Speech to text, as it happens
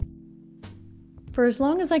For as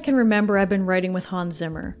long as I can remember, I've been writing with Hans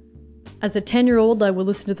Zimmer. As a 10-year-old, I would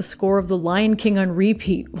listen to the score of The Lion King on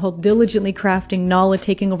repeat while diligently crafting Nala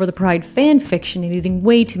taking over the Pride fanfiction and eating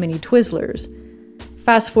way too many Twizzlers.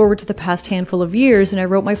 Fast forward to the past handful of years, and I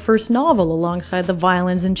wrote my first novel alongside the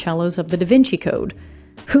violins and cellos of the Da Vinci Code.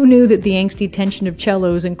 Who knew that the angsty tension of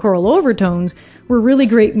cellos and choral overtones were really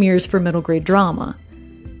great mirrors for middle-grade drama?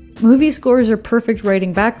 Movie scores are perfect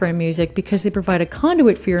writing background music because they provide a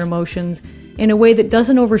conduit for your emotions in a way that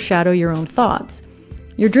doesn't overshadow your own thoughts.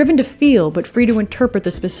 You're driven to feel, but free to interpret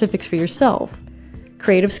the specifics for yourself.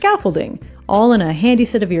 Creative scaffolding, all in a handy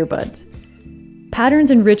set of earbuds.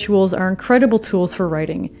 Patterns and rituals are incredible tools for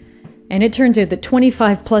writing, and it turns out that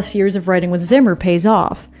 25 plus years of writing with Zimmer pays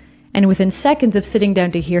off, and within seconds of sitting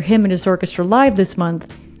down to hear him and his orchestra live this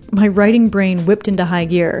month, my writing brain whipped into high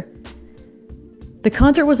gear. The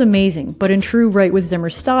concert was amazing, but in true Write with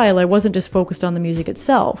Zimmer style, I wasn't just focused on the music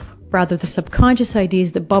itself, rather the subconscious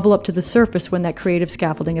ideas that bubble up to the surface when that creative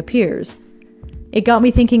scaffolding appears. It got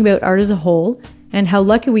me thinking about art as a whole, and how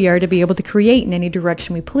lucky we are to be able to create in any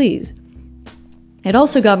direction we please. It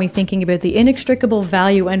also got me thinking about the inextricable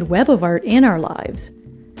value and web of art in our lives.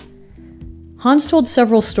 Hans told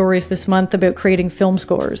several stories this month about creating film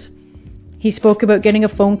scores. He spoke about getting a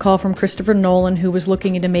phone call from Christopher Nolan, who was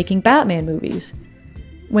looking into making Batman movies.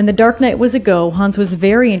 When The Dark Knight was a go, Hans was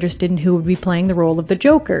very interested in who would be playing the role of the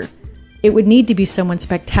Joker. It would need to be someone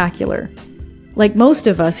spectacular. Like most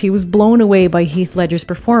of us, he was blown away by Heath Ledger's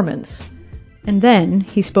performance. And then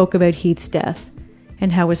he spoke about Heath's death,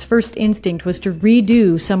 and how his first instinct was to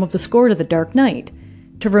redo some of the score to The Dark Knight,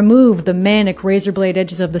 to remove the manic razor-blade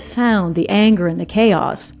edges of the sound, the anger, and the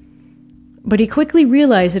chaos. But he quickly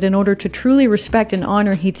realized that in order to truly respect and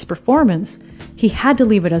honor Heath's performance, he had to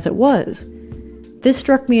leave it as it was. This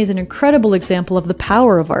struck me as an incredible example of the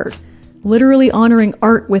power of art, literally honoring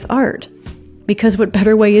art with art, because what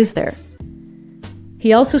better way is there?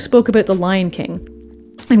 He also spoke about The Lion King,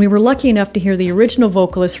 and we were lucky enough to hear the original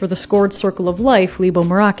vocalist for the scored Circle of Life, Lebo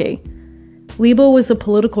Meraki. Lebo was a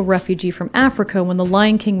political refugee from Africa when The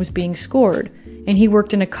Lion King was being scored, and he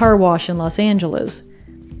worked in a car wash in Los Angeles.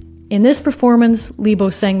 In this performance,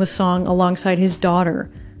 Lebo sang the song alongside his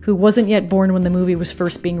daughter, who wasn't yet born when the movie was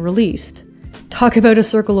first being released. Talk about a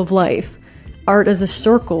circle of life. Art as a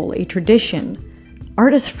circle, a tradition.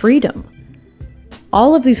 Art as freedom.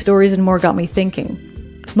 All of these stories and more got me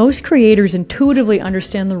thinking. Most creators intuitively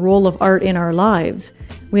understand the role of art in our lives.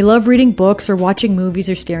 We love reading books or watching movies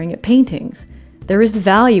or staring at paintings. There is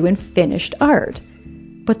value in finished art.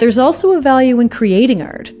 But there's also a value in creating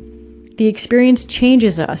art. The experience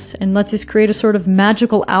changes us and lets us create a sort of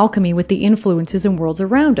magical alchemy with the influences and worlds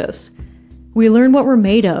around us. We learn what we're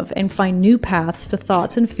made of and find new paths to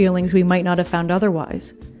thoughts and feelings we might not have found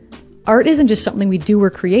otherwise. Art isn't just something we do or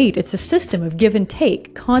create, it's a system of give and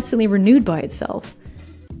take, constantly renewed by itself.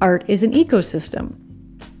 Art is an ecosystem.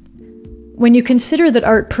 When you consider that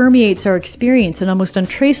art permeates our experience in almost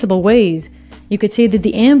untraceable ways, you could say that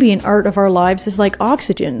the ambient art of our lives is like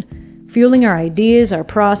oxygen, fueling our ideas, our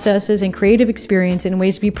processes, and creative experience in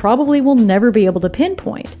ways we probably will never be able to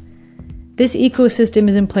pinpoint. This ecosystem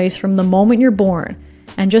is in place from the moment you're born,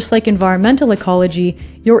 and just like environmental ecology,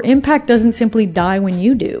 your impact doesn't simply die when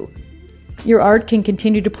you do. Your art can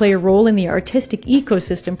continue to play a role in the artistic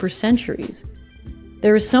ecosystem for centuries.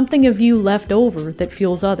 There is something of you left over that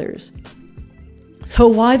fuels others. So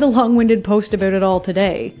why the long-winded post about it all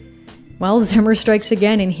today? Well, Zimmer strikes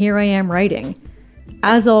again, and here I am writing.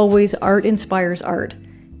 As always, art inspires art.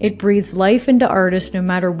 It breathes life into artists no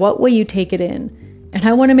matter what way you take it in. And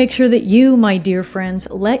I want to make sure that you, my dear friends,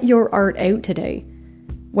 let your art out today.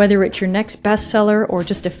 Whether it's your next bestseller or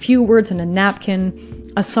just a few words on a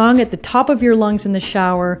napkin, a song at the top of your lungs in the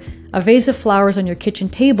shower, a vase of flowers on your kitchen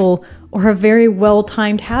table, or a very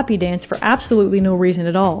well-timed happy dance for absolutely no reason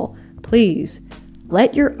at all, please,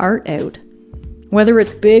 let your art out. Whether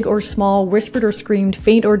it's big or small, whispered or screamed,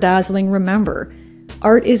 faint or dazzling, remember,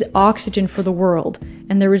 art is oxygen for the world,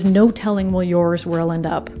 and there is no telling where yours will end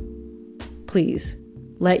up. Please,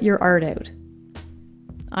 let your art out.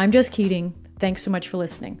 I'm Jess Keating. Thanks so much for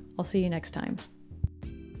listening. I'll see you next time.